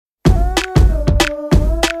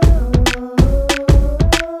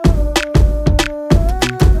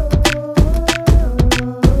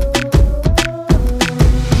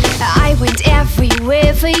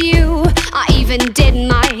even did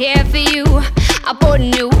my hair for you. I bought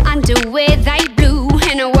new underwear, they blue,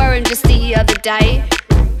 and I wore them just the other day.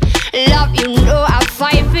 Love, you know I'll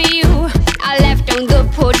fight for you. I left on the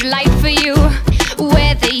porch light for you.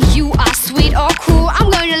 Whether you are sweet or cruel, I'm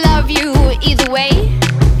gonna love you either way.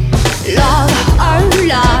 Love, oh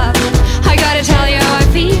love, I gotta tell you how I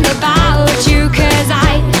feel about you. Cause I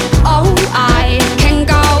can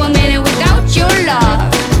go a minute without your love.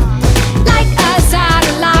 Like a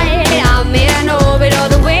satellite, I'm in orbit all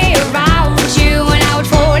the way around you, and I would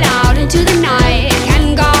fall out into the night.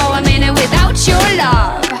 Can go a minute without your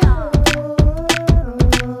love.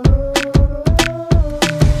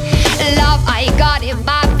 Love, I got it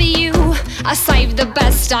bad for you. I saved the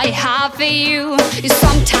best I have for you. You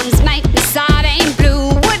sometimes make me sad and blue.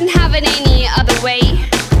 Wouldn't have it any other way.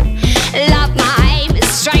 Love, my aim is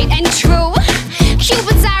straight and true.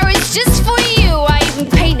 Cupid's arrow is just for you. I even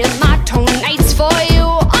painted my toenails for you.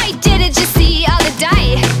 I did it just the other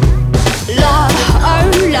day. Love,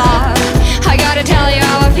 oh love, I gotta tell you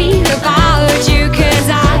how I feel about you. Cause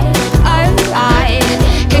I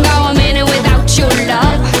can go a minute without your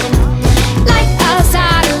love. Like a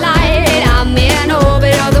satellite, I'm in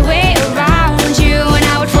orbit all the way around you, and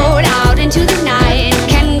I would fall out into the night.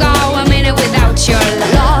 Can go a minute without your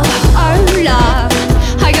love. Oh love,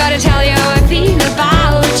 I gotta tell you how I feel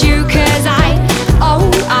about you. Cause I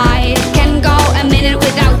can go a minute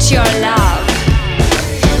without your love.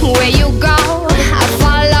 Where you go, I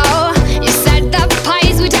follow. You said the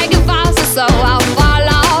place we take it faster, so I'll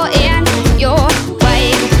follow in your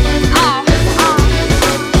way.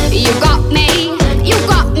 You got me, you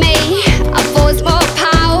got me. A force more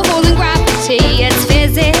powerful than gravity. It's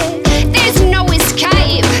physics, there's no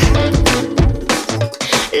escape.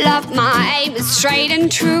 Love, my aim is straight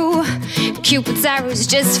and true. Cupid's arrow's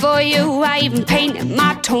just for you. I even painted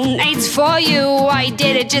my toenails for you. I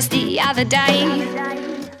did it just the other day.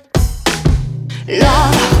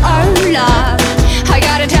 Love, oh love, I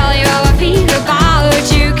gotta tell you how I feel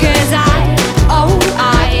about you. Cause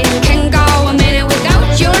I can go a minute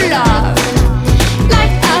without your love.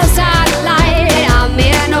 Like a satellite, I'm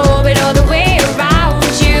in orbit all the way around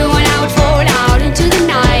you, and I would fall out into the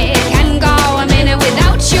night. Can go a minute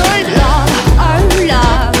without your love. Oh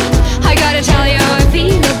love, I gotta tell you how I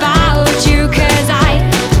feel about you. Cause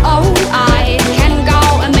I can go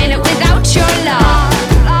a minute without your love.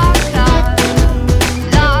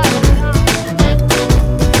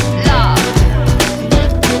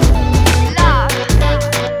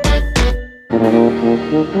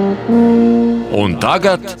 Un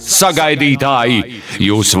tagad, sagaidītāji,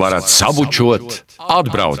 jūs varat sabučot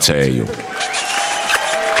atbraucēju.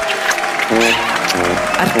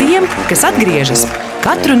 Ar tiem, kas atgriežas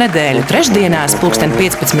katru nedēļu trešdienās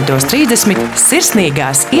 15:30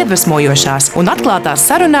 sirsnīgās, iedvesmojošās un atklātās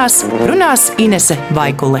sarunās runās Inese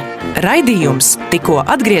Vaikule. Raidījums tikko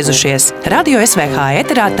atgriezušies Radio SVH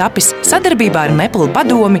ēterā tapis sadarbībā ar Meplu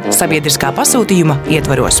padomi sabiedriskā pasūtījuma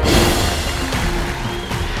ietvaros.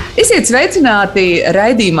 Esiet sveicināti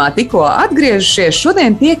raidījumā tikko atgriežušies.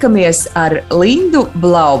 Šodien tiekamies ar Lindu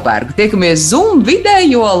Blaubergu. Tiekamies Zoom vidē,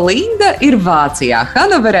 jo Linda ir Vācijā,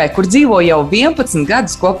 Hanoverē, kur dzīvo jau 11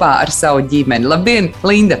 gadus kopā ar savu ģimeni. Labdien,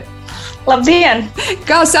 Linda! Labdien!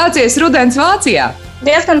 Kā sācies rudens Vācijā?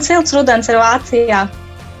 Diezgan silts rudens ir Vācijā.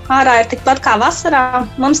 Ārā ir tikpat kā vasarā.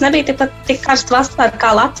 Mums nebija tik karsta vasara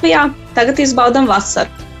kā Latvijā. Tagad izbaudam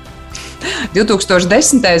vasaru.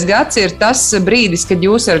 2010. gads ir tas brīdis, kad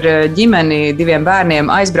jūs ar ģimeni 2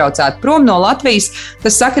 bērniem aizbraucāt prom no Latvijas.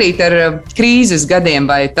 Tas sakrīt ar krīzes gadiem,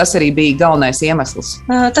 vai tas arī bija galvenais iemesls?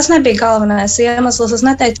 Tas nebija galvenais iemesls. Es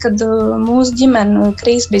neteiktu, ka mūsu ģimeni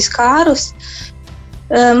krīze bija skārus.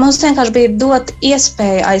 Mums vienkārši bija dot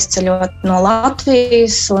iespēju aizceļot no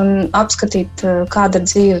Latvijas un apskatīt, kāda ir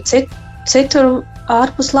dzīve citur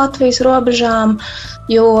ārpus Latvijas robežām,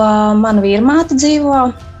 jo mana vīrmāte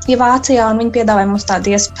dzīvo Vācijā, un viņi piedāvāja mums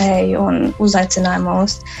tādu iespēju un uzaicināja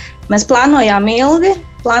mūs. Mēs plānojām ilgi,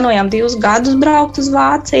 plānojām 2 gadus braukt uz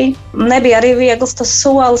Vāciju. Nebija arī viegls tas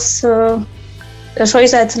solis šo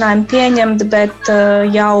izaicinājumu pieņemt, bet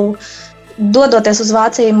jau dodoties uz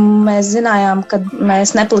Vāciju, mēs zinājām, ka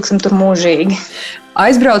mēs nepaliksim tur mūžīgi.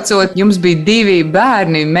 Aizbraucot, jums bija 2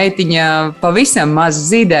 bērni, meitiņa pavisam maz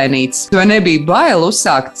zīdainīts. Vai nebija bail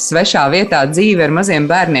uzsākt svešā vietā dzīvi ar maziem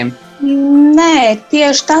bērniem? Nē,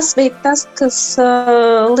 tieši tas bija tas, kas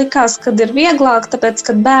likās, kad ir vieglāk, tāpēc,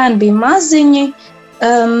 kad bērni bija maziņi.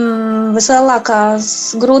 Vislielākās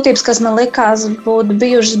grūtības, kas man likās, būtu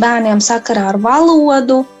bijušas bērniem sakarā ar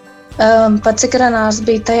valodu. Pat cik Renārs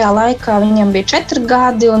bija tajā laikā, viņam bija 4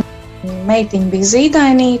 gadi, un Meitiņa bija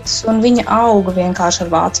zīdainītes, un viņa auga vienkārši ar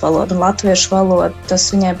vācu valodu un latviešu valodu. Tas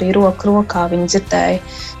viņai bija roku rokā. Viņa dzirdēja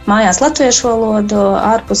mājās latviešu valodu,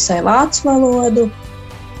 ārpusē vācu valodu.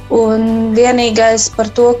 Un vienīgais par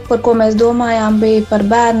to, par ko mēs domājām, bija par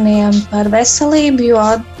bērniem, par veselību, jo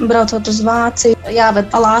braucot uz Vāciju, jāved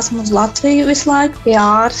palāsmu uz Latviju visu laiku pie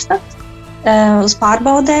ārsta, uz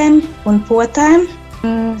pārbaudēm un potēm.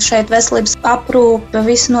 Šeit veselības aprūpe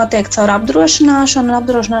viss notiek caur apdrošināšanu, un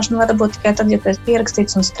apdrošināšanu var būt tikai tad, ja tu esi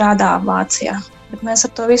pierakstīts un strādā Vācijā. Bet mēs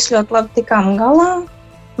ar to visu ļoti labi tikām galā.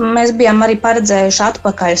 Mēs bijām arī paredzējuši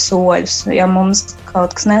atpakaļ soļus. Ja mums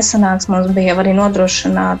kaut kas nesanāks, mums bija arī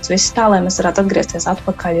nodrošināts viss tā, lai mēs varētu atgriezties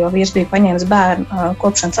atpakaļ, jo vīrs bija paņēmis bērnu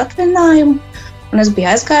kopšanas atvaļinājumu, un es biju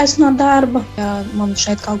aizgājusi no darba. Ja mums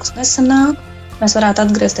šeit kaut kas nesanāk, mēs varētu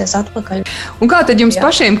atgriezties atpakaļ. Un kā tad jums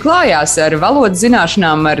pašiem klājās ar valodas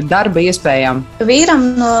zināšanām, ar darba iespējām? Vīram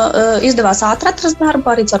izdevās ātri atrast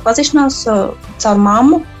darbu, arī caur pazīšanos, caur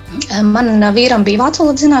mammu. Man vīram bija vācu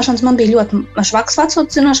valodas zināšanas, man bija ļoti švakas vācu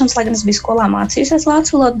valodas zināšanas, lai gan es biju skolā mācījusies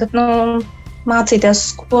vācu valodu, bet mācīties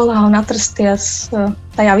skolā un atrasties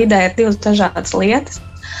tajā vidē ir divas dažādas lietas.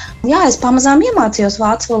 Jā, es pamazām iemācījos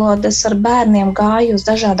vācu valodu, es ar bērniem gāju uz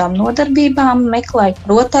dažādām nodarbībām,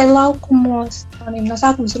 meklēju rotaļlaukumos. No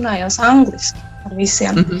sākuma runājos angliski ar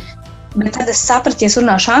visiem. Bet tad es sapratu, ja es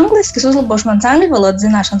runāšu angliski, es uzlabošu manas angļu valodas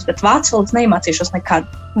zināšanas, bet vācu valodas neiemācīšos nekad.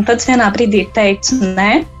 Un tad es vienā brīdī teicu,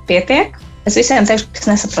 nē, pietiek. Es visiem teikšu, ka es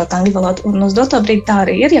nesaprotu angļu valodu. Un uz doto brīdi tā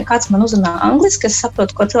arī ir. Ja kāds man uzrunā angliski, es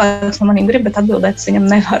saprotu, ko cilvēks no maniem grib, bet atbildēt es viņam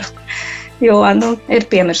nevaru. Jo ir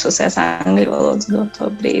piemirsusies angļu valodas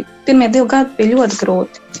doto brīdi. Pirmie 2 gadi bija ļoti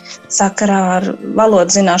grūti sakarā ar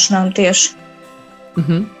valodas zināšanām tieši.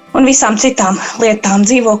 Un visām citām lietām,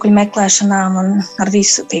 dzīvokļu meklēšanām un ar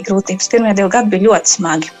visu bija grūtības. Pirmie 2 gadi bija ļoti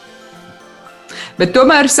smagi. Bet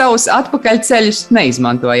tomēr savus atpakaļceļus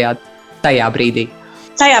neizmantojāt tajā brīdī?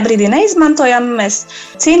 Tajā brīdī neizmantojām, mēs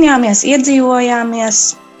cīnījāmies, iedzīvojāmies,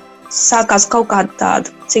 sākās kaut kāda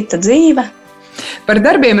tāda cita dzīve. Par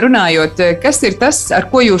darbiem runājot, kas ir tas, ar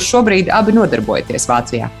ko jūs šobrīd abi nodarbojaties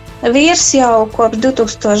Vācijā? Vīrs jau kopš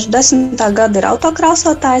 2010. gada ir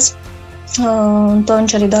autokrāsotājs. To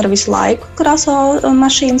viņš arī dara visu laiku, krāso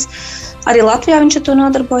mašīnas. Arī Latvijā viņš ar to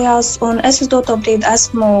nodarbojās. Un es uz doto brīdi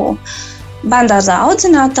esmu bērndārzā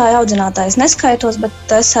audzinātājs neskaitos,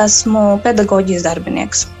 bet es esmu pedagoģijas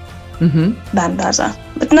darbinieks bērndārzā.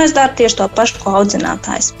 Bet es daru tieši to pašu, ko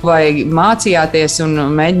audzinātājs. Vai mācījāties un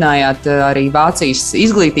mēģinājāt arī Vācijas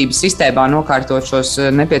izglītības sistēmā nokārtot šos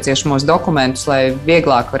nepieciešamos dokumentus, lai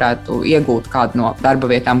vieglāk varētu iegūt kādu no darba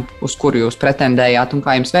vietām, uz kuru jūs pretendējāt un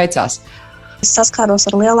kā jums veicās? Es saskāros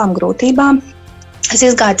ar lielām grūtībām. Es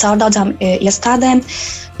izgāju cauri daudzām iestādēm,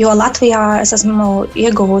 jo Latvijā es esmu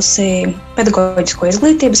ieguvusi pedagoģisko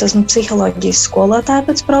izglītību, es esmu psiholoģijas skolotāja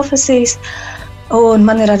pēc profesijas, un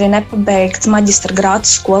man ir arī nepabeigts maģistra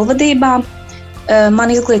grāds skolvadībā.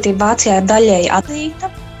 Man izglītība Vācijā ir daļēji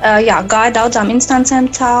atzīta. Gāju daudzām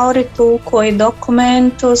instancēm cauri, tulkoju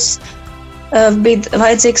dokumentus, bija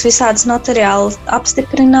vajadzīgs visādas notariāli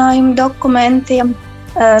apstiprinājumi dokumentiem.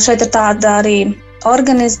 Šeit ir tāda arī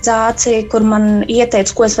organizācija, kur man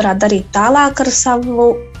ieteica, ko es varētu darīt tālāk ar savu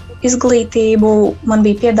izglītību. Man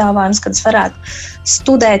bija piedāvājums, kad es varētu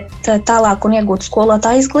studēt tālāk un iegūt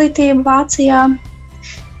skolotāju izglītību Vācijā.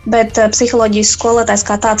 Bet psiholoģijas skolotājs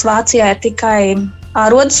kā tāds Vācijā ir tikai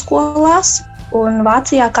ārodskolās, un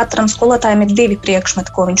Vācijā katram skolotājam ir 2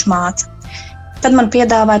 priekšmeti, ko viņš māca. Tad man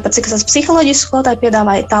piedāvāja, pat cik es esmu psiholoģijas skolotāja,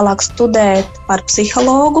 piedāvāja tālāk studēt par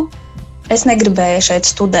psihologu. Es negribēju šeit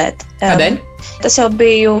studēt. Kādēļ? Es jau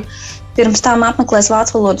biju pirms tam apmeklējis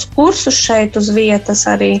vācu valodas kursus šeit uz vietas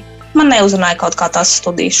arī. Man neuzrunāja kaut kā tās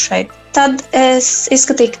studijas šeit. Tad es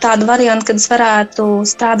izskatīju tādu variantu, kad es varētu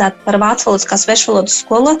strādāt par vācu valodas kā svešvalodas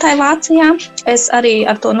skolotāju Vācijā. Es arī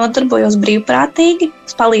ar to nodarbojos brīvprātīgi.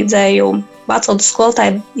 Es palīdzēju vācu valodas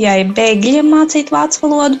skolotājai bēgļiem mācīt vācu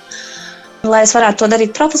valodu. Lai es varētu to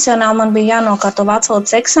darīt profesionāli, man bija jānokārto vācu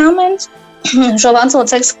valodas eksāmenis. Šo vācu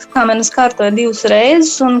valodas eksāmenu es kārtoju 2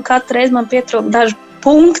 reizes, un katru reizi man pietrūka daži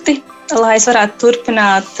punkti, lai es varētu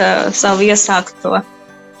turpināt savu iesākto.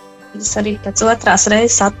 Es arī pēc 2.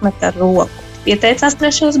 reizes atmetu ar roku. Pieteicās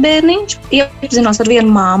 3. bērniņš, iepazinos ar vienu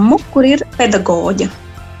mammu, kur ir pedagoģe.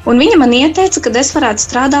 Un viņa man ieteica, ka es varētu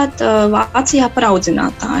strādāt Vācijā par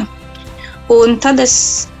audzinātāju. Un tad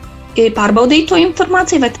es pārbaudīju to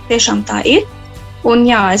informāciju, vai tiešām tā ir. Un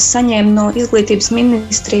es saņēmu no izglītības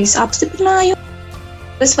ministrijas apstiprinājumu.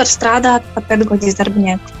 Es varu strādāt par pedagoģijas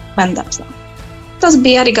darbinieku bērndārzā. Tas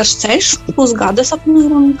bija arī garš ceļš, pusgadu es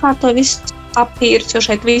apmēram kārtoju visus papīrus, jo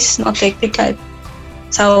šeit viss notiek tikai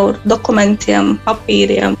caur dokumentiem,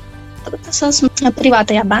 papīriem. Es esmu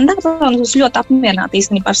privātajā bērndārzā un esmu ļoti apmierināta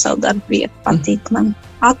īstenībā ar savu darbu vietu. Patīk man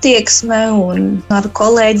attieksme un ar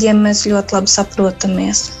kolēģiem mēs ļoti labi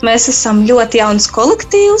saprotamies. Mēs esam ļoti jauns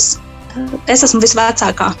kolektīvs. Es esmu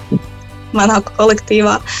visvecākā manā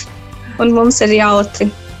kolektīvā un mums ir jautri.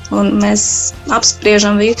 Un mēs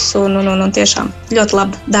apspriežam visu un tiešām ļoti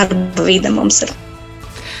laba darba vide mums ir.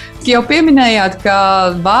 Jau pieminējāt, ka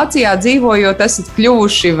Vācijā dzīvojot, esat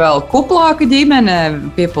kļuvuši vēl kuplāka ģimene,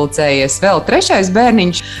 piepulcējies vēl 3.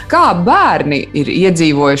 bērniņš. Kā bērni ir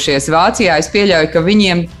iedzīvojušies Vācijā? Es pieļauju, ka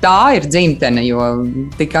viņiem tā ir dzimtene, jo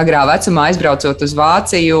tik agrā vecumā aizbraucot uz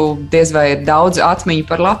Vāciju, diez vai ir daudz atmiņu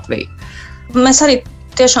par Latviju. Mēs arī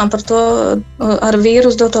tiešām par to ar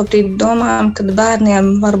vīru uz doto brīdi domājam, kad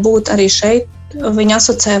bērniem var būt arī šeit. Viņi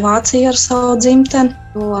asociē Vāciju ar savu dzimteni,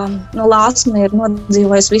 jo Lāsma ir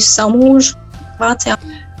nodzīvojis visu savu mūžu Vācijā.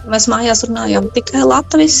 Mēs mājās runājam tikai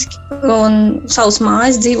latviski, un savus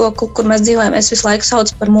mājas dzīvokli, kur mēs dzīvojam, es visu laiku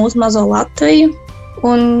saucu par mūsu mazo Latviju.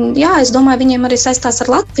 Un, jā, es domāju, viņiem arī saistās ar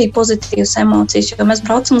Latviju pozitīvas emocijas, jo mēs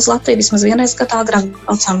braucam uz Latviju vismaz vienreiz gadā, agrāk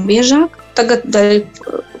braucām biežāk. Tagad dēļ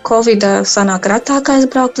Covid sanāk retāk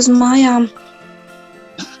aizbraukt uz mājām.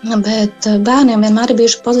 Bet bērniem vienmēr ir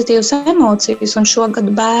bijušas pozitīvas emocijas, un šogad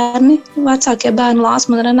vecākie bērni,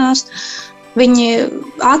 Lāsma un Renārs, viņi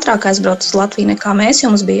ātrāk aizbrauc uz Latviju nekā mēs, jo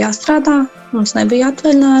mums bija jāstrādā, mums nebija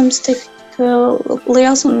atvaļinājums tik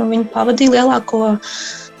liels, un viņi pavadīja lielāko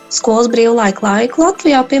skolas brīvlaika laiku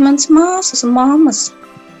Latvijā pie manas māsas un mammas.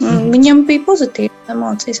 Viņiem bija pozitīvas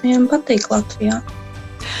emocijas, viņiem patīk Latvijā.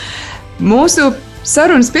 Mūsu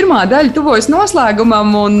sarunas pirmā daļa tuvojas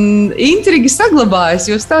noslēgumam, un intriga saglabājas.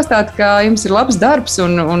 Jūs stāstāt, ka jums ir labs darbs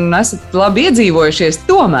un esat labi iedzīvojušies.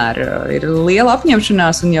 Tomēr ir liela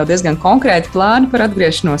apņemšanās un jau diezgan konkrēti plāni par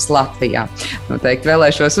atgriešanos Latvijā. Noteikti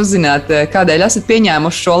vēlēšos uzzināt, kādēļ esat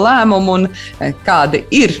pieņēmuši šo lēmumu un kādi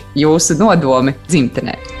ir jūsu nodomi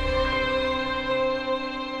dzimtenē.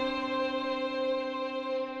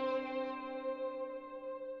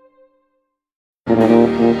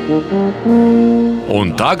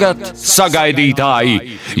 Un tagad,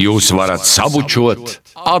 sagaidītāji, jūs varat sabučot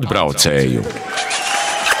atbraucēju.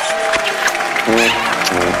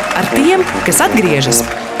 Ar tiem, kas atgriežas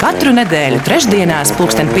katru nedēļu trešdienās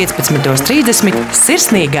 15:30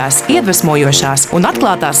 sirsnīgās, iedvesmojošās un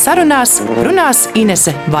atklātās sarunās runās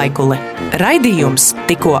Inese Vaikule. Raidījums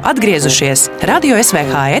tikko atgriezušies Radio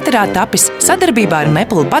SVH ēterā tapis sadarbībā ar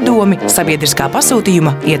Nepal padomi sabiedriskā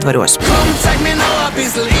pasūtījuma ietvaros. Komm, zeig mir noch ein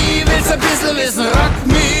bisschen, ich will's ein bisschen wissen, rock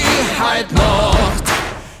mich halt noch.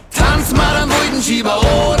 Tanz mal am Rüdenschieber,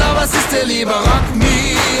 oder was ist dir lieber, rock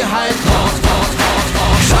mich halt noch.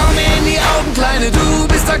 Schau mir in die Augen, Kleine, du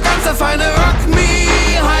bist der ganze feine, rock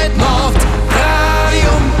mich halt noch.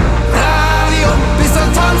 Radium, Radium, bist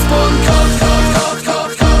ein Tanzboden, koch, koch, koch,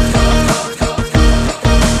 koch, koch, koch, koch, koch.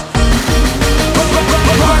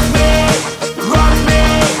 Rock me, rock me,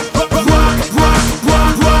 rock, rock, rock,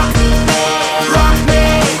 rock, rock. Rock me,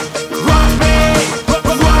 rock me,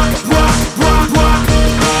 rock, rock, rock, rock.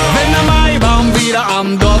 Wenn der Maibaum wieder am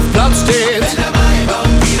Dorfplatz steht,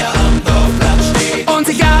 und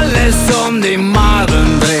sich alles um die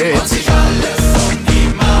Maden dreht,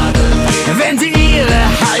 wenn sie ihre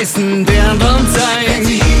heißen Dirndln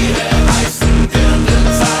zeigen,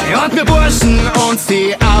 und wir Burschen uns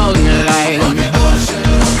die Augen reiben.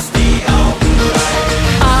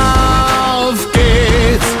 Auf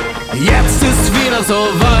geht's, jetzt ist wieder so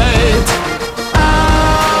weit.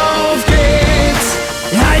 Auf geht's,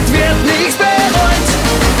 heute wird nichts bereut.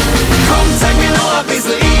 Komm, zeig mir noch ein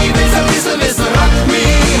bisschen, ich will's ein bisschen wissen, rock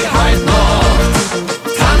mich halt noch.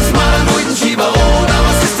 Tanz mal am Rüdenschieber, oder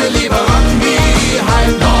was ist dir lieber, rock mich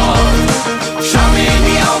halt noch. Schau mir in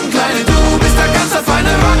die Augen, Kleine, du bist der ganze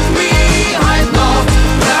feine, rock mich halt noch.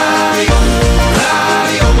 Radium,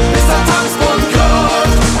 Radium, bis der Tanzboden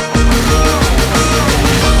klopft.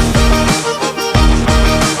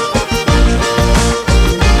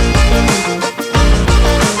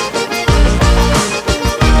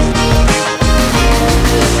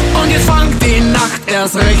 Und jetzt fängt die Nacht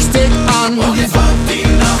erst richtig an.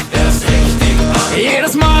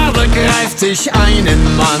 Jedes Madel greift sich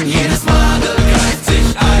einen Mann.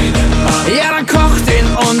 Ja, dann kocht in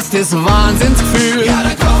uns das Wahnsinnsgefühl.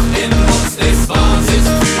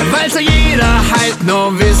 Weil's ja jeder halt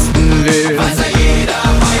nur wissen will.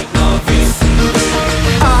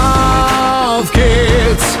 Auf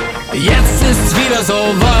geht's, jetzt ist's wieder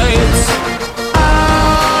so weit.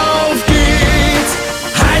 Auf geht's,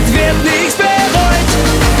 halt wird nichts bereut.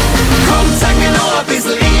 Komm, zeig mir noch ein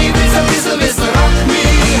bisschen, ich will's ein bisschen wissen, rock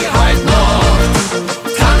mich halt noch.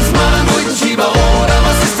 Tanz mal am Rüdenschieber, oder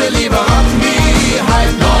was ist dir lieber, rock mich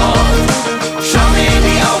halt noch.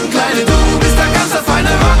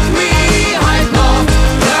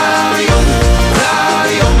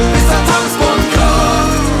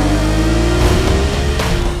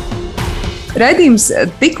 Raidījums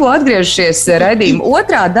tikko atgriežušies raidījuma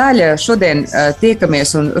otrā daļa. Šodien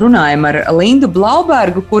tiekamies un runājam ar Lindu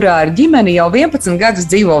Blaubergu, kurā ar ģimeni jau 11 gadus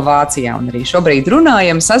dzīvo Vācijā. Un arī šobrīd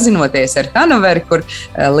runājam, sazinoties ar Hanoveri, kur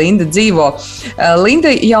Linda dzīvo.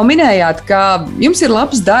 Linda, jau minējāt, ka jums ir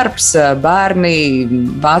labs darbs. Bērni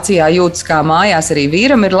Vācijā jūtas kā mājās, arī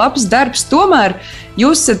vīram ir labs darbs. Tomēr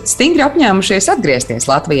jūs esat stingri apņēmušies atgriezties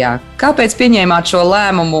Latvijā. Kāpēc pieņēmāt šo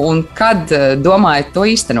lēmumu un kad domājat to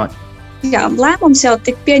īstenot? Jā, lēmums jau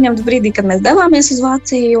tika pieņemts brīdī, kad mēs devāmies uz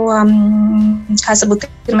Vāciju, jo, kā es varbūt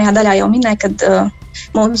pirmajā daļā jau minēju, kad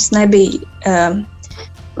mums nebija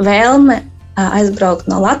vēlme aizbraukt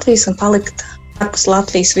no Latvijas un palikt ārpus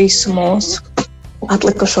Latvijas visu mūsu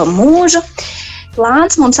atlikušo mūžu.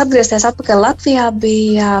 Plāns mums atgriezties atpakaļ Latvijā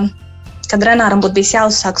bija, kad Renāram būtu bijis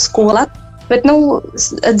jāuzsāk skola. Bet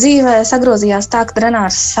dzīvē sagrozījās tā, ka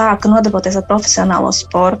Renārs sāka nodarboties ar profesionālo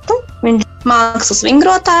sportu. Viņš mākslas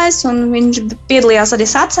vingrotājs un viņš piedalījās arī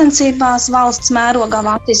sacensībās valsts mērogā,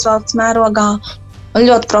 Vācijas valsts mērogā. Un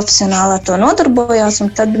ļoti profesionāli ar to nodarbojās.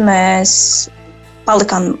 Un tad mēs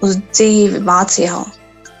palikām uz dzīvi Vācijā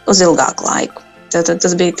uz ilgāku laiku. Tad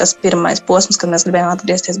tas bija tas pirmais posms, kad mēs gribējām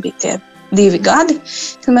atgriezties, bija tie 2 gadi,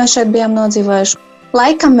 kad mēs šeit bijām nodzīvojuši.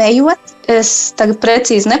 Laikam ejot, es tagad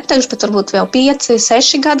precīzi nepateikšu, bet varbūt vēl 5,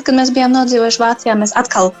 6 gadi, kad mēs bijām nodzīvojuši Vācijā, mēs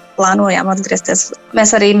atkal plānojām atgriezties.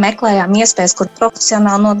 Mēs arī meklējām iespējas, kur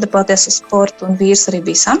profesionāli nodarboties ar sportu, un vīrs arī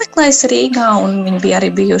bija sameklējis Rīgā, un viņi bija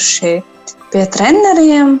arī bijuši pie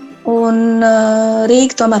treneriem, un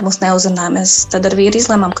Rīga tomēr mūs neuzrunāja. Mēs tad ar vīru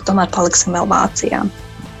izlēmām, ka tomēr paliksim vēl Vācijā,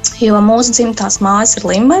 jo mūsu dzimtās mājas ir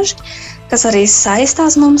Limbaži, kas arī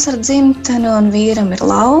saistās mums ar dzimteni, un vīram ir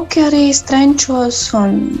lauki arī Strenčos,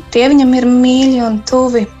 un tie viņam ir mīļi un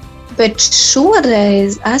tuvi. Bet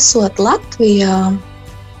šoreiz, esot Latvijā,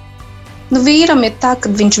 vīram ir tā,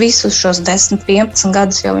 ka viņš visus šos 10, 11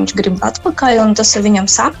 gadus jau viņš grib atpakaļ, un tas ir viņam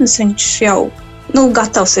sapnis, viņš jau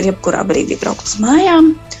gatavs ir jebkurā brīdī braukt uz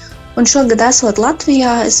mājām. Un šogad, esot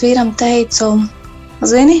Latvijā, es vīram teicu,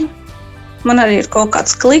 zini, man arī ir kaut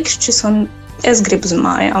kāds klikšķis, un es gribu uz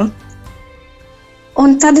mājām.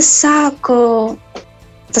 Un tad es sāku,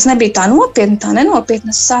 tas nebija tā nopietni, tā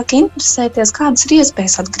nenopietni, es sāku interesēties, kādas ir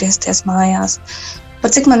iespējas atgriezties mājās.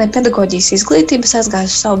 Par cik man ir pedagoģijas izglītība, es aizgāju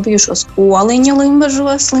uz savu bijušo skoliņu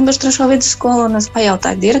Limbažos, Limbažu 3. vidusskolu, un es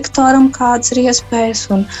pajautāju direktoram, kādas ir iespējas,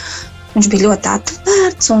 un viņš bija ļoti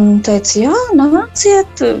atvērts un teica, jā,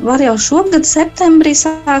 nāciet, var jau šogad septembrī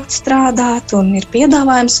sākt strādāt, un ir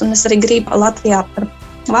piedāvājums, un es arī gribu Latvijā par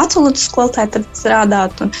vācu valodas skolotāju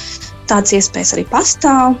strādāt, un tādas iespējas arī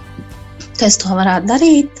pastāv, ka es to varētu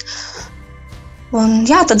darīt. Un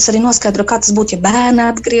jā, tad es arī noskaidroju, kā tas būtu, ja bērni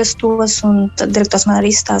atgrieztos, un tad direktors man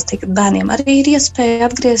arī izstāstīja, ka bērniem arī ir iespēja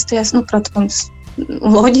atgriezties. Protams,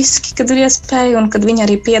 loģiski, kad ir iespēja, un kad viņi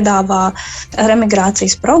arī piedāvā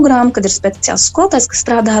remigrācijas programmu, kad ir speciāls skolotājs, kas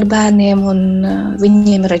strādā ar bērniem, un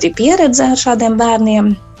viņiem ir arī pieredze ar šādiem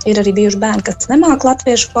bērniem. Ir arī bijuši bērni, kas nemāk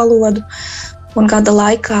latviešu valodu, un gada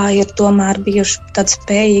laikā ir tomēr bijuši tādi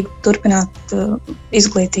spējīgi turpināt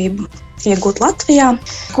izglītību iegūt Latvijā.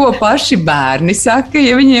 Ko paši bērni saka,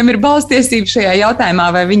 ja viņiem ir balstiesības šajā jautājumā,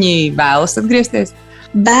 vai viņi vēlas atgriezties?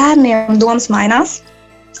 Bērniem domas mainās.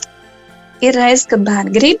 Ir reize, kad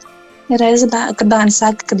bērni grib, ir reize, kad bērni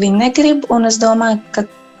saka, ka viņi negrib, un es domāju, ka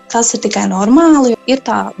tas ir tikai normāli. Ir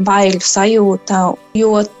tā baiļu sajūta,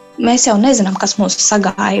 jo mēs jau nezinām, kas mūs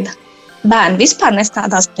sagaida. Bērni vispār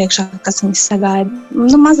nestādās priekšā, kas viņus sagaida.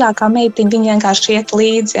 Mazākā meitiņa, viņi vienkārši iet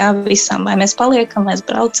līdzi visam, vai mēs paliekam, vai mēs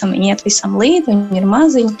braucam, viņi iet visam līdzi, viņi ir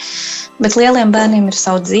maziņi. Bet lieliem bērniem ir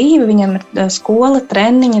savu dzīvi, viņiem ir skola,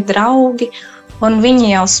 treniņi, draugi, un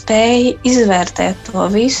viņi jau spēja izvērtēt to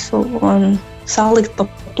visu un salikt pa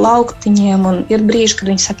plauktiņiem. Un ir brīži,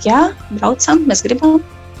 kad viņi saka, jā, braucam, mēs gribam.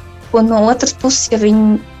 Un no otras puses, ja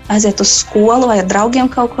viņi aiziet uz skolu vai ar draugiem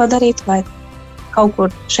kaut ko darīt, vai kaut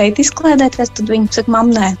kur šeit izklēdēties, tad viņi saka, mam,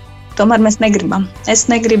 nē, tomēr mēs negribam. Es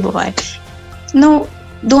negribu vai.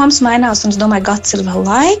 Domas mainās, un es domāju, gads ir vēl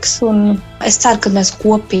laiks, un es ceru, ka mēs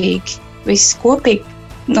visi kopīgi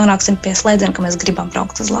nonāksim pie slēdziena, ka mēs gribam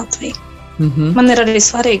braukt uz Latviju. Mm-hmm. Man ir arī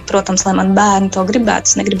svarīgi, protams, lai man bērni to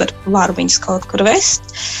gribētu, es negribu ar varu viņus kaut kur vest.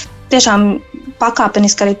 Tiešām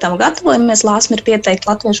pakāpeniski arī tam gatavojamies. Lāsma ir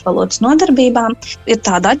pieteikta latviešu valodas nodarbībām. Ir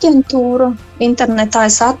tāda aģentūra, internetā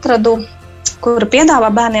es atradu, kura piedāvā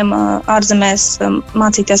bērniem ārzemēs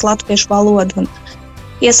mācīties latviešu valodu. Un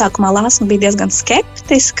iesākumā Lāsma bija diezgan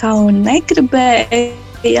skeptiska un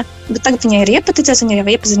negribēja, bet tagad viņai ir iepaticies, viņa jau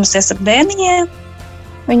iepazinusies ar bērniņiem.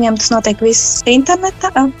 Viņiem tas notiek viss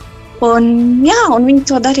internetā. Un viņi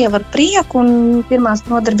to darīja ar prieku, un pirmās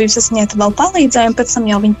nodarbības es viņai vēl palīdzēju, un pēc tam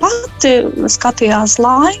jau viņa pati skatījās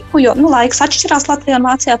laiku, jo laiks atšķirās Latvijā un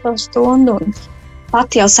Vācijā par stundu, un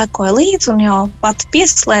pati jau sekoja līdzi, un jau pati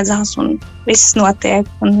pieslēdzās, un viss notiek,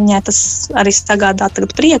 un viņai tas arī sagādā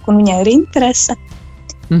tagad prieku, un viņai ir interese.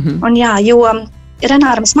 Un jo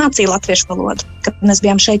Renāram es mācīju latviešu valodu, kad mēs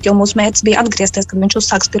bijām šeit, jo mūsu mērķis bija atgriezties, kad viņš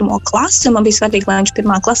uzsāks 1. klasi, un man bija svarīgi, lai viņš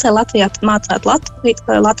 1. klasē Latvijā mācētu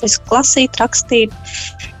latviešu klasīt, rakstīt,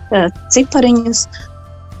 cipariņus,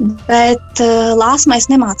 bet Lāsmai es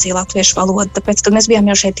nemācīju latviešu valodu, tāpēc, kad mēs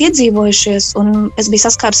bijām jau šeit iedzīvojušies, un es biju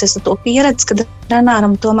saskārusies ar to pieredzi, kad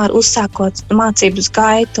Renāram tomēr uzsākot mācības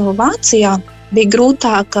gaitu Vācijā, bija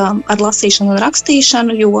grūtāk ar lasīšanu un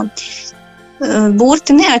rakstīšanu, jo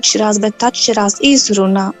burti neatšķirās, bet atšķirās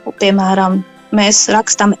izruna. Piemēram, mēs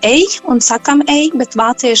rakstam ej un sakam ej, bet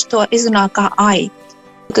vācieši to izrunā kā ai.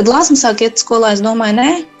 Kad Lāsma sāk iet skolā, es domāju,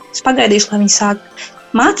 es pagaidīšu, lai viņi sāk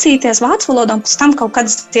mācīties vācu valodu, un pēc tam kaut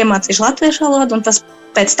kad es iemācīšu latviešu valodu, un tas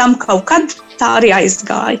pēc tam kaut kad tā arī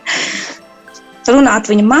aizgāja. Runāt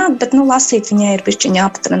viņa māk, bet lasīt viņai ir bišķiņ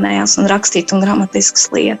jāpatrenējās un rakstīt un gramatiskas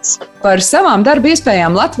lietas. Par savām darba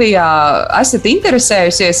iespējām Latvijā esat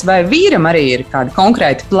interesējusies, vai vīram arī ir kādi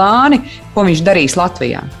konkrēti plāni, ko viņš darīs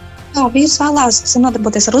Latvijā? Jā, vīrs vēlās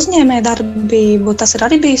nodarboties ar uzņēmēju darbību. Tas ir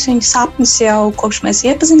arī bijis viņa sapnis jau kopš mēs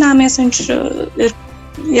iepazināmies. Viņš ir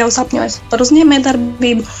jau sapņojis par uzņēmēju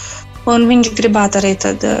darbību, un viņš gribētu arī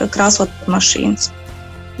tad krāsot mašīnas.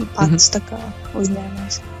 Pats tā kā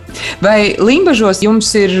uzņēmējs. Vai Limbažos jums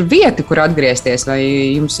ir vieta, kur atgriezties, vai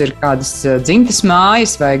jums ir kādas dzimtes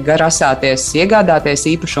mājas, vai garasāties, iegādāties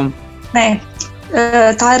īpašumu? Nē,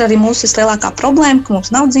 tā ir arī mūsu vislielākā problēma, ka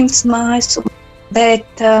mums nav dzimtes mājas,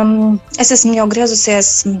 bet es esmu jau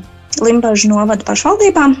griezusies Limbažu novada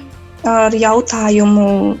pašvaldībām ar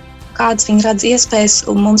jautājumu, kādas viņi redz iespējas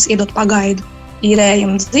mums iedot pagaidu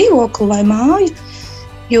īrējumu dzīvokli vai māju,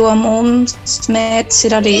 jo mums mērķis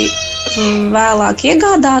ir arī vēlāk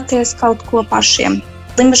iegādāties kaut ko pašiem.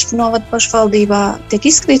 Limbažu novada pašvaldībā tiek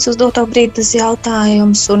izskatīts uz doto brīdi tas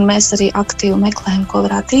jautājums, un mēs arī aktīvi meklējam, ko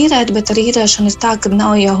varētu īrēt, bet ar īrēšanu ir tā, ka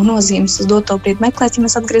nav jau nozīmes uz doto brīdi meklēt, ja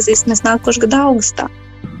mēs atgriezīsimies nākošu gadu augustā.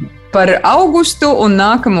 Par augustu un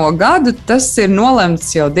nākamo gadu tas ir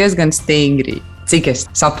nolemts jau diezgan stingri, cik es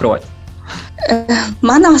saprotu.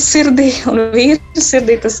 Manā sirdī un vīru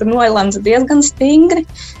sirdī tas ir nolemts diezgan stingri,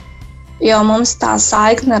 jo mums tā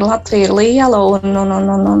saikne ar Latviju ir liela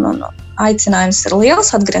un aicinājums ir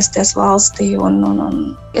liels atgriezties valstī.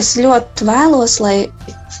 Es ļoti vēlos, lai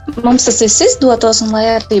mums tas viss izdotos un lai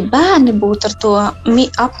arī bērni būtu ar to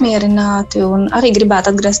apmierināti un arī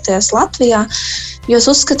gribētu atgriezties Latvijā, jo es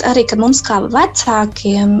uzskatu arī, ka mums kā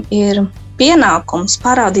vecākiem ir pienākums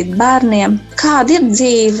parādīt bērniem, kāda ir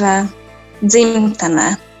dzīve dzimtenē,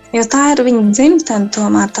 jo tā ir viņa dzimtene,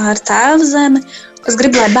 tomēr tā ir tēvzeme. Es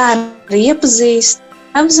gribu, lai bērni iepazīst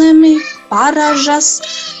tēvzemi, paražas,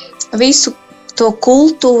 visu to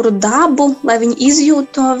kultūru, dabu, lai viņi izjūt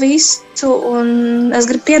to visu, un es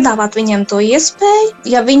gribu piedāvāt viņiem to iespēju.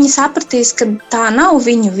 Ja viņi sapratīs, ka tā nav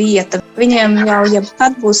viņu vieta, viņiem jau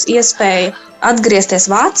jebkad būs iespēja atgriezties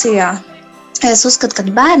Vācijā. Es uzskatu,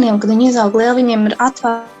 ka bērniem, kad viņi izaug lieli, viņiem ir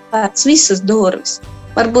atvērts visas durvis.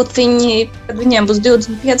 Varbūt kad viņiem būs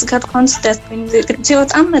 25 gadu, konstatēs, ka viņi grib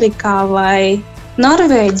dzīvot Amerikā vai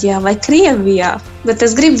Norvēģijā vai Krievijā, bet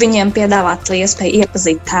es gribu viņiem piedāvāt to iespēju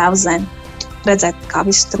iepazīt tēvzemi, redzēt, kā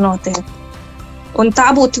viss tur notiek. Un tā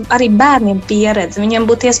būtu arī bērniem pieredze. Viņiem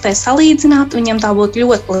būtu iespēja salīdzināt, viņiem tā būtu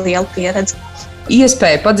ļoti liela pieredze.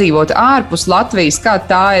 Iespēja padzīvot ārpus Latvijas, kā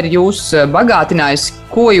tā ir jūs bagātinājusi,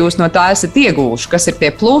 ko jūs no tā esat ieguvuši, kas ir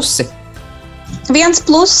tie plusi? Viens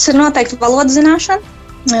pluss ir noteikti valodas zināšana.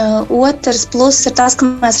 Otrs pluss ir tas, ka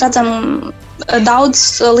mēs redzam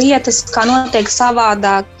daudz lietas, kā notiek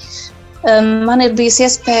savādāk. Man ir bijis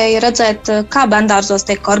iespēja redzēt, kā bērndārzos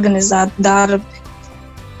tiek organizēti darbi.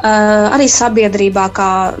 Arī sabiedrībā,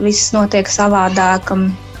 kā viss notiek savādāk.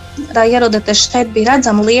 Ierodoties šeit, bija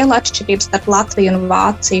redzama liela atšķirība starp Latviju un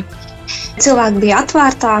Vāciju. Cilvēki bija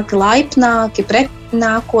atvērtāki, laipnāki,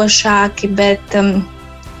 pretnākošāki, bet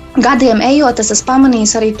gadiem ejot, es esmu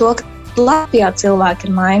pamanījis arī to, ka Latvijā cilvēki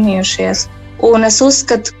ir mainījušies. Un es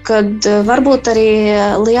uzskatu, ka varbūt arī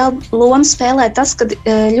liela loma spēlē tas, ka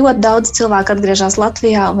ļoti daudz cilvēku atgriežas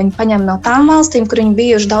Latvijā un viņi paņem no tām valstīm, kur viņi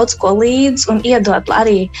bijuši daudz ko līdz un iedod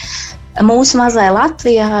arī mūsu mazai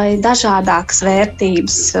Latvijai dažādākas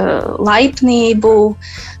vērtības, laipnību.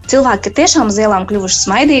 Cilvēki ir tiešām uz ielām kļuvuši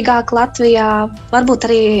smaidīgāki Latvijā. Varbūt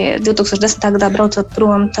arī 2010. gadā braucot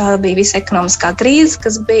prom, tā bija visa ekonomiskā krīze,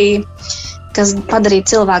 kas padarīja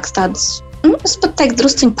cilvēkus tādus Es pat teiktu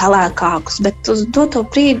drusciņ pelēkākus, bet uz doto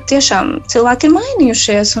brīdi tiešām cilvēki ir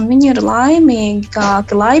mainījušies un viņi ir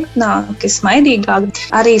laimīgāki, laipnāki, smaidīgāki.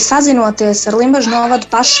 Arī sazinoties ar Limbažu novada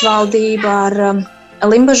pašvaldību, ar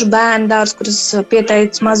Limbažu bērndārs, kuras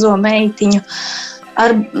pieteica mazo meitiņu,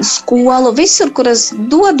 ar skolu, visur, kur es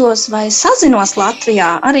dodos vai sazinos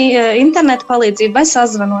Latvijā, arī interneta palīdzību vai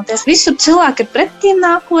sazvanoties. Visur cilvēki ir pretīm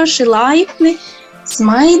nākoši, laipni,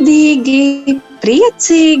 smaidīgi,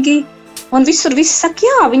 priecīgi. Un visur visi saka,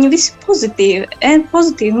 jā, viņi visi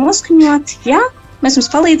pozitīvi noskaņoti. Jā, mēs jums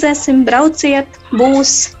palīdzēsim, brauciet,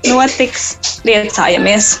 būs, notiks,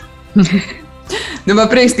 priecājamies. Man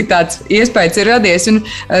prieks, ka tāds iespējas ir radies. Un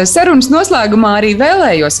sarunas noslēgumā arī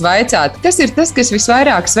vēlējos vaicāt, kas ir tas, kas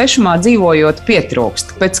visvairāk svešumā dzīvojot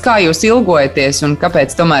pietrūkst? Pēc kā jūs ilgojaties un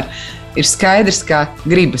kāpēc tomēr ir skaidrs, ka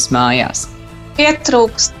gribas mājās?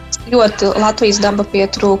 Pietrūkst ļoti Latvijas daba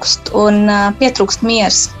pietrūkst un pietrūkst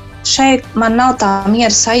miers. Šeit man nav tā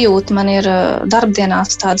miera sajūta, man ir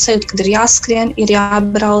darbdienās tāda sajūta, kad ir jāskrien, ir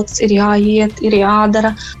jābrauc, ir jāiet, ir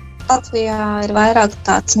jādara. Latvijā ir vairāk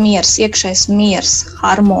tāds miers, iekšējs miers,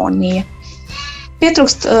 harmonija.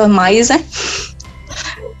 Pietrūkst maize,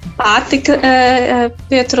 pārtika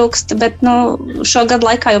pietrūkst, bet šo gadu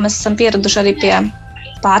laikā jau mēs esam pieraduši arī pie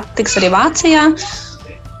pārtikas arī Vācijā.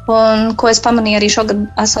 Un ko es pamanīju arī šogad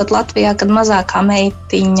esot Latvijā, kad mazākā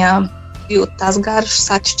meitiņa jūt tās garšas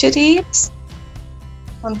atšķirības.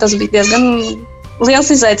 Un tas bija diezgan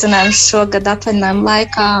liels izaicinājums šogad atvaļinājuma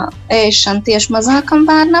laikā ēšana tieši mazākam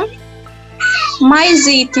bērnam.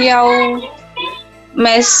 Maizīti jau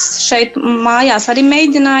mēs šeit mājās arī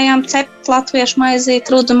mēģinājām cept latviešu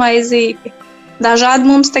maizīti, rudu maizīti. Dažādi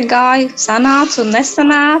mums te gāja, sanāca un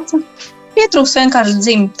nesanāca. Pietrūks vienkārši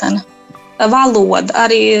dzimtene, valoda,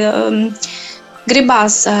 arī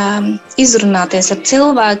gribās izrunāties ar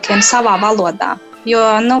cilvēkiem savā valodā, jo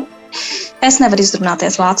es nevaru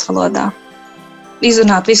izrunāties vācu valodā.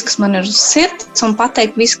 Izrunāt visu, kas man ir uz sirds un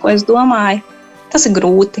pateikt visu, ko es domāju, tas ir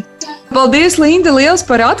grūti. Paldies, Linda, liels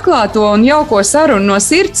par atklāto un jauko sarunu no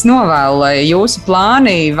sirds novēlu, lai jūsu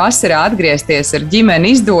plāni vasarā atgriezties ar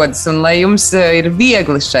ģimeni izdodas un lai jums ir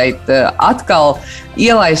viegli šeit atkal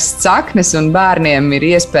ielaist saknes un bērniem ir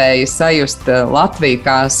iespēja sajust Latviju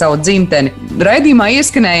kā savu dzimteni. Raidījumā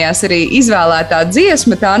ieskanējās arī izvēlētā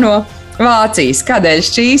dziesma tā no Vācijas. Kādēļ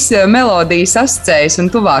šīs melodijas asociējas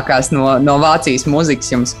un tuvākās no Vācijas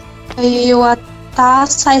mūzikas jums? Jo tā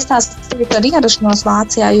saistās ar ierašanos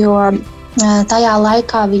Vācijā, jo tajā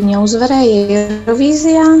laikā viņa uzvarēja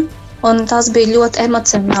Eirovīzijā, un tas bija ļoti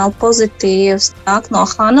emocionāli pozitīvs. Nāk no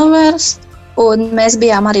Hanoveras, un mēs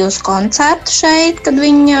bijām arī uz koncertu šeit, kad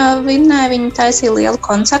viņa vinnēja, viņa taisīja lielu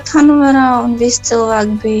koncertu Hanoverā, un visi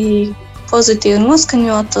cilvēki bija pozitīvi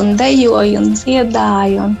noskaņot, un dejoja, un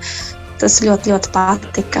dziedāja, un tas ļoti, ļoti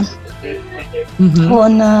patika.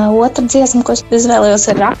 Un otra dziesma, ko es izvēlējos,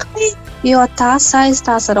 ir Rakvī, jo tā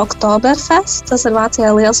saistās ar Oktoberfest. Tas ir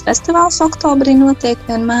Vācijā liels festivāls, oktobrī notiek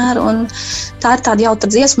vienmēr, un tā ir tāda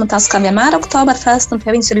jautra dziesma, tā skan vienmēr Oktoberfest, un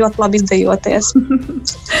pie viņas ir ļoti labi izdejoties,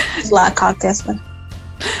 izlēkāties.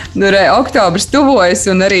 Oktobrs tuvojas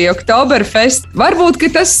un arī Oktoberfest. Varbūt, ka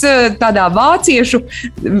tas tādā vāciešu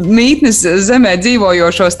mītnes zemē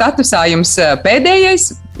dzīvojošo statusā jums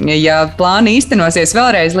pēdējais. Ja plāni īstenosies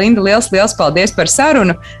vēlreiz, Linda, liels paldies par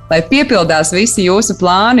sarunu, lai piepildās visi jūsu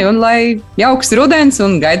plāni un lai jauks rudens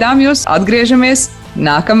un gaidām jūs atgriežamies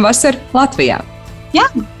nākamvasar Latvijā. Jā,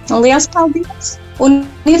 liels paldies! Un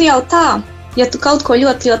ir jau tā, ja tu kaut ko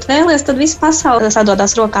ļoti, ļoti vēlies, tad visa pasaule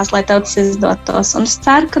sadodās rokās, lai tev tas izdotos. Un es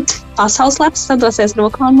ceru, ka pasaules laps sadosies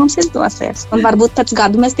rokā un mums izdosies. Un varbūt pēc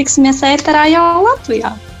gadu mēs tiksimies ēterā jau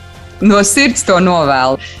Latvijā. No sirds to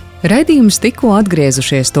novēlu. Raidījums tikko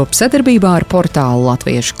atgriezušies top sadarbībā ar portālu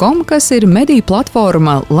Latviešu.com, kas ir mediju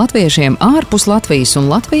platforma latviešiem ārpus Latvijas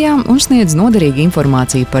un Latvijā un sniedz noderīgu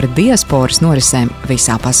informāciju par diasporas norisēm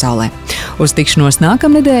visā pasaulē. Uz tikšanos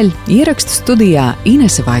nākamnedēļ ierakstu studijā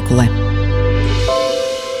Inese Vaikule.